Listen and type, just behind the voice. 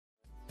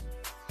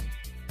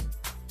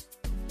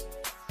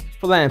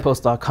For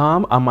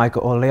LandPost.com, I'm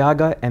Michael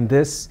Oleaga, and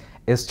this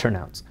is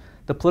Turnout,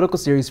 the political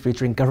series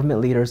featuring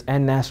government leaders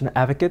and national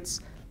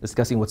advocates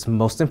discussing what's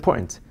most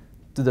important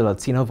to the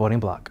Latino voting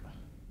bloc.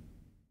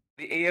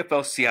 The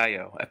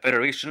AFL-CIO, a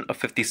federation of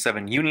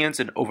 57 unions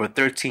and over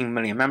 13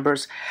 million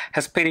members,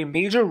 has played a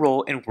major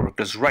role in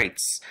workers'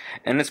 rights,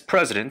 and its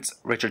president,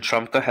 Richard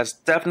Trumka, has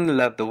definitely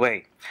led the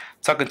way.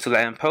 Talking to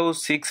Land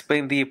Post, he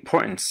explained the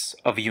importance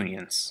of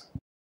unions.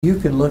 You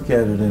can look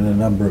at it in a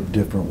number of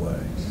different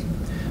ways.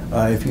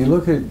 If you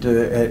look at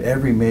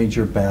every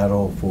major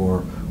battle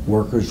for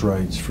workers'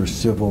 rights, for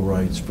civil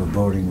rights, for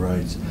voting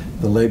rights,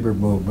 the labor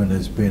movement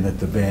has been at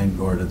the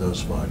vanguard of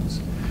those fights.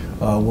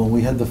 When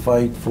we had the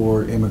fight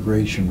for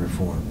immigration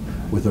reform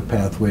with a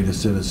pathway to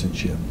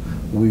citizenship,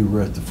 we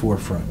were at the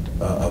forefront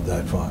of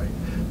that fight.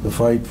 The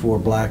fight for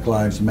Black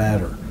Lives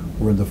Matter,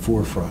 we're in the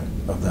forefront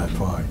of that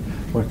fight.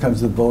 When it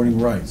comes to voting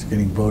rights,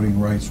 getting voting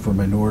rights for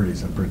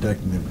minorities and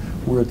protecting them,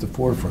 we're at the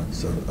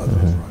forefront of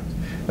those rights.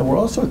 And we're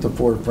also at the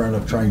forefront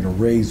of trying to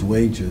raise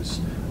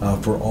wages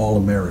for all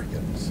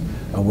Americans,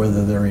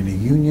 whether they're in a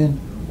union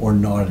or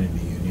not in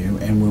a union.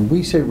 And when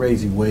we say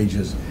raising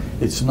wages,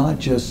 it's not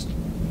just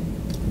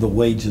the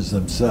wages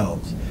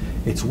themselves.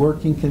 It's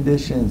working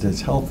conditions,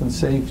 it's health and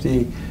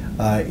safety,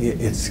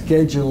 it's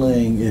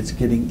scheduling, it's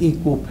getting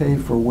equal pay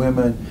for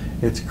women,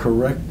 it's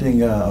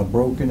correcting a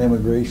broken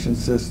immigration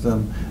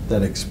system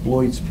that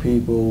exploits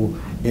people.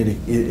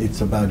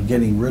 It's about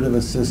getting rid of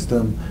a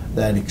system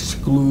that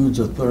excludes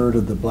a third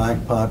of the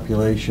black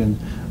population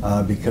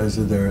because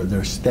of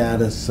their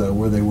status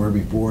where they were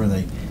before and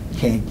they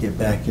can't get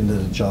back into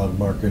the job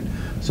market.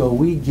 So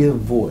we give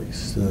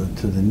voice to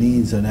the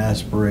needs and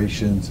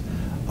aspirations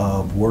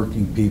of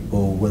working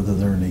people, whether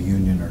they're in a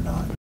union or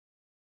not.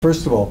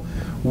 First of all,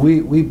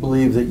 we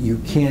believe that you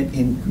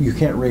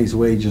can't raise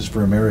wages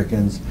for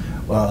Americans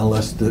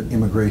unless the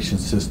immigration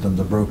system,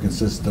 the broken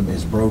system,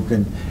 is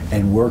broken,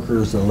 and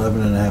workers,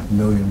 11.5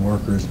 million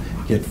workers,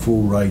 get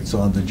full rights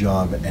on the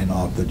job and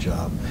off the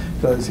job.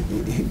 Because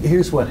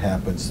here's what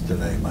happens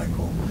today,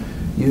 Michael.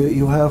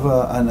 You have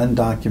an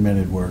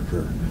undocumented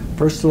worker.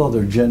 First of all,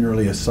 they're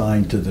generally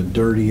assigned to the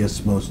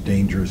dirtiest, most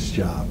dangerous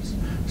jobs.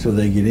 So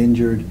they get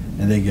injured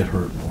and they get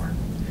hurt more.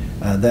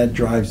 That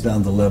drives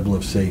down the level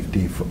of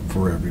safety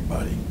for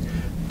everybody.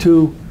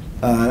 Two,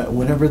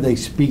 whenever they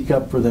speak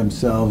up for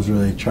themselves or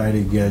they try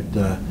to get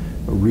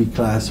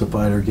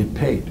reclassified or get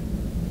paid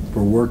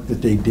for work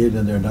that they did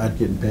and they're not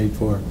getting paid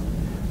for,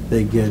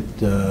 they get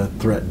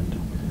threatened.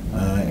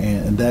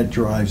 And that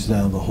drives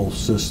down the whole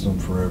system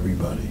for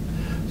everybody.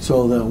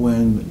 So that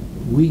when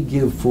we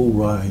give full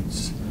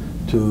rights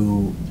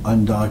to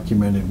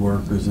undocumented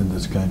workers in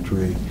this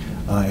country,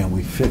 and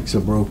we fix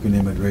a broken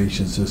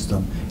immigration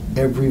system,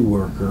 every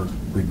worker,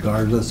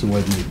 regardless of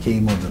whether you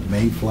came on the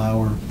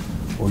Mayflower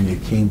or you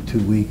came 2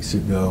 weeks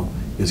ago,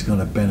 is going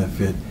to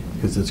benefit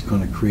because it's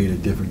going to create a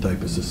different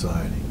type of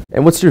society.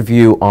 And what's your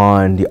view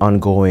on the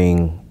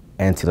ongoing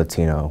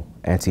anti-Latino,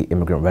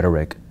 anti-immigrant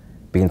rhetoric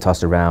being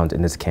tossed around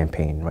in this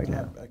campaign right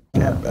now?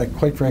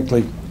 Quite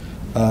frankly,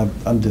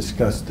 I'm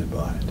disgusted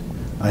by it.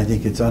 I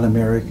think it's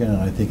un-American and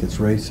I think it's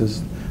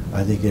racist.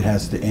 I think it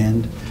has to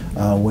end.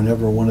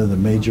 Whenever one of the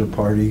major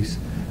parties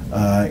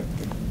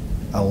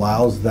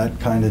allows that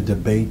kind of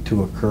debate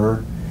to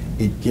occur,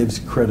 it gives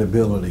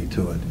credibility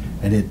to it,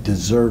 and it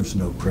deserves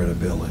no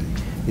credibility.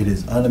 It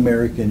is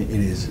un-American, it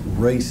is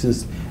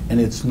racist,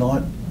 and it's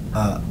not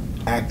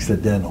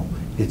accidental.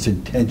 It's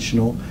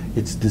intentional.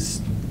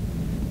 It's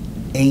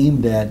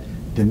aimed at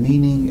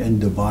demeaning and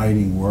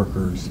dividing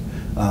workers,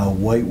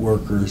 white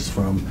workers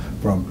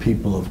from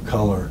people of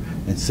color,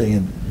 and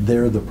saying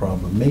they're the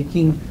problem.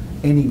 Making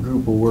any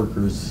group of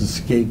workers the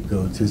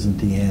scapegoats isn't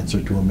the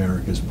answer to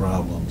America's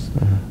problems.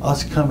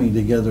 Us coming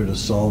together to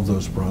solve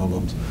those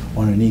problems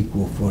on an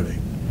equal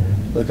footing.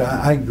 Look,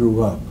 I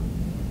grew up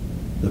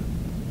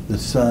the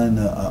son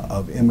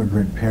of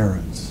immigrant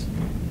parents,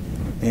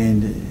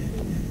 and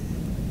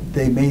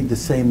they made the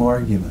same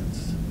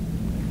arguments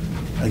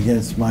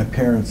against my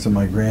parents and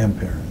my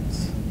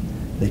grandparents.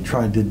 They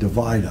tried to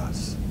divide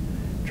us,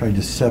 tried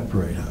to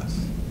separate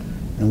us,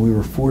 and we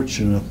were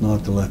fortunate enough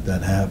not to let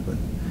that happen.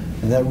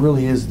 And that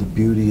really is the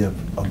beauty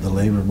of the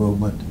labor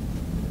movement.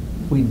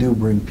 We do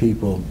bring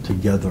people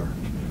together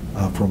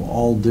from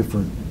all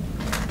different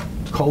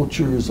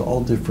cultures,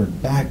 all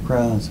different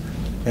backgrounds,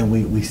 and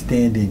we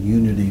stand in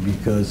unity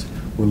because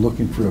we're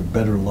looking for a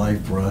better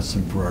life for us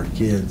and for our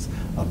kids,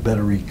 a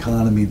better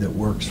economy that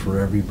works for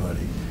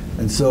everybody.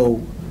 And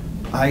so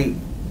I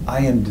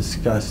am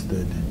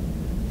disgusted,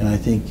 and I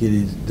think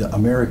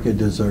America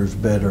deserves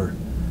better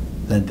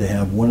than to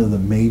have one of the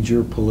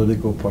major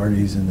political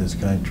parties in this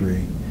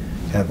country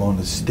have on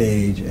a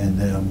stage and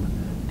them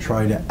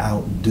try to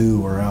outdo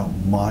or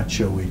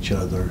out-macho each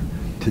other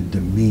to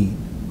demean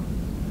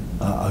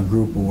a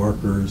group of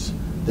workers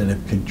that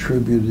have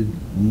contributed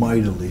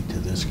mightily to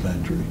this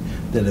country,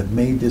 that have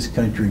made this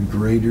country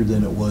greater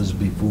than it was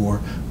before,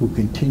 who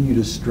continue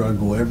to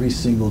struggle every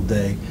single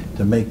day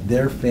to make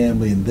their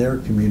family and their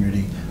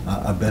community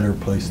a better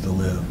place to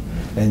live.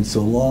 And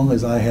so long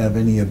as I have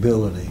any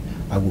ability,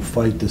 I will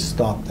fight to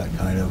stop that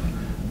kind of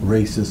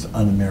racist,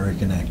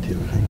 un-American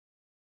activity.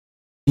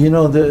 You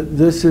know,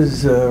 this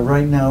is,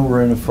 right now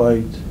we're in a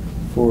fight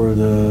for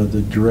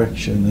the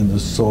direction and the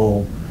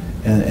soul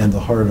and the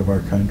heart of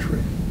our country.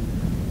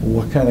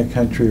 What kind of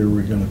country are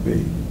we going to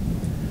be?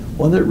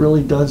 One that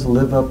really does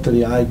live up to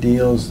the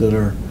ideals that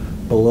are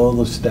below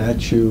the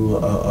Statue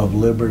of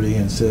Liberty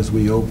and says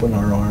we open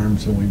our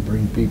arms and we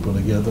bring people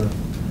together,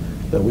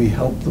 that we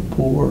help the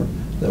poor,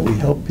 that we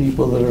help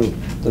people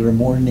that are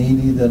more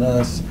needy than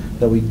us,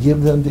 that we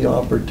give them the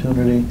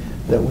opportunity,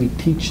 that we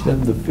teach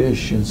them to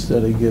fish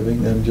instead of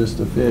giving them just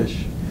a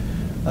fish.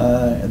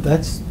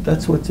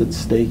 That's what's at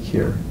stake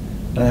here.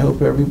 And I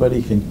hope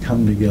everybody can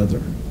come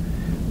together.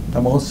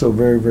 I'm also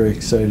very, very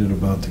excited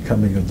about the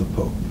coming of the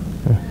Pope.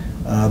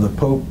 The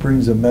Pope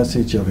brings a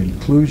message of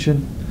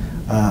inclusion,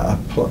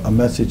 a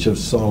message of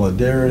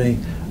solidarity,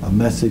 a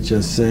message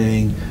of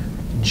saying,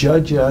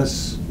 judge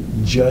us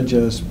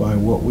by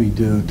what we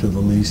do to the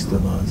least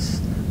of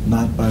us,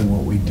 not by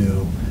what we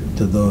do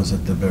to those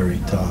at the very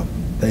top.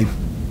 They've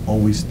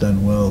always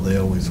done well, they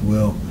always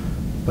will,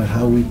 but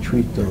how we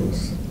treat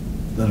those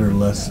that are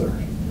lesser,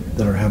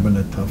 that are having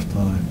a tough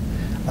time.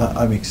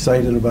 I'm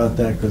excited about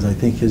that because I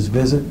think his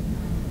visit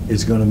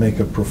is going to make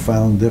a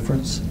profound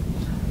difference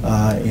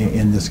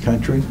in this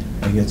country.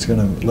 I think it's going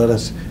to let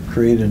us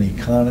create an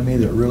economy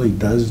that really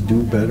does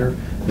do better.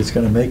 It's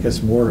going to make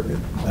us more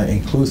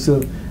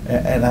inclusive.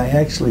 And I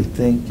actually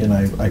think, and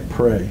I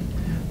pray,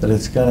 that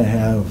it's going to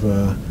have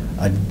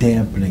a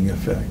dampening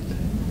effect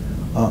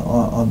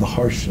on the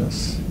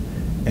harshness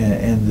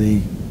and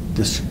the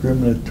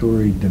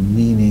discriminatory,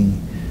 demeaning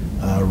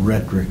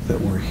rhetoric that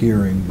we're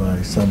hearing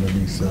by some of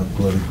these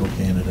political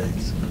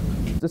candidates.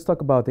 Let's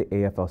talk about the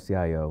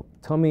AFL-CIO.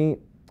 Tell me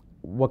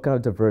what kind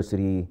of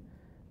diversity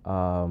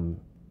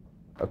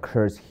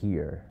occurs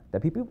here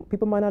that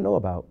people might not know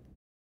about.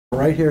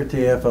 Right here at the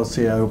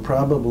AFL-CIO,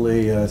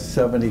 probably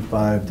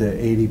 75 to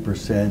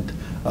 80%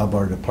 of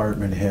our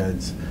department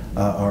heads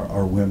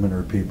are women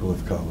or people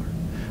of color.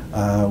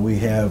 We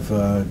have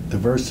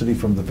diversity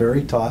from the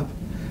very top.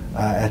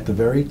 At the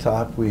very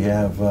top, we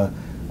have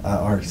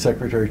our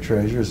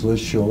Secretary-Treasurer is Liz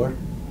Schuler,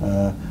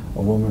 a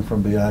woman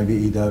from the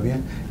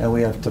IBEW, and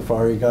we have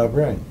Tafari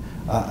Gabre,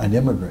 an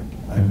immigrant,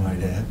 I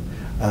might add,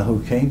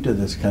 who came to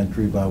this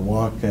country by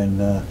walking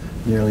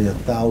nearly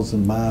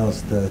 1,000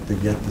 miles to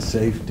get to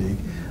safety,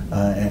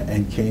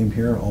 and came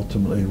here,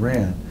 ultimately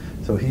ran.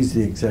 So he's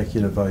the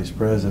Executive Vice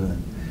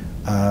President.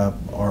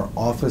 Our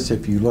office,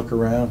 if you look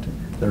around,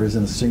 there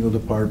isn't a single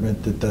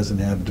department that doesn't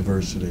have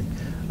diversity.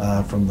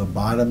 From the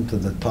bottom to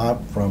the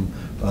top, from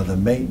the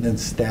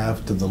maintenance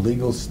staff to the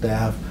legal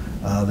staff,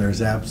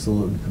 there's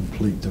absolute and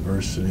complete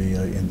diversity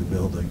in the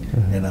building,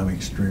 and I'm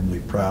extremely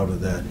proud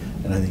of that,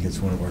 and I think it's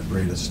one of our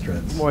greatest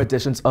strengths. For more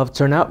editions of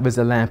Turnout,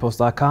 visit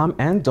landpost.com,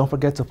 and don't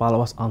forget to follow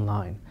us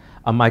online.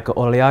 I'm Michael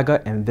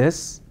Oleaga, and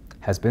this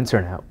has been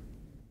Turnout.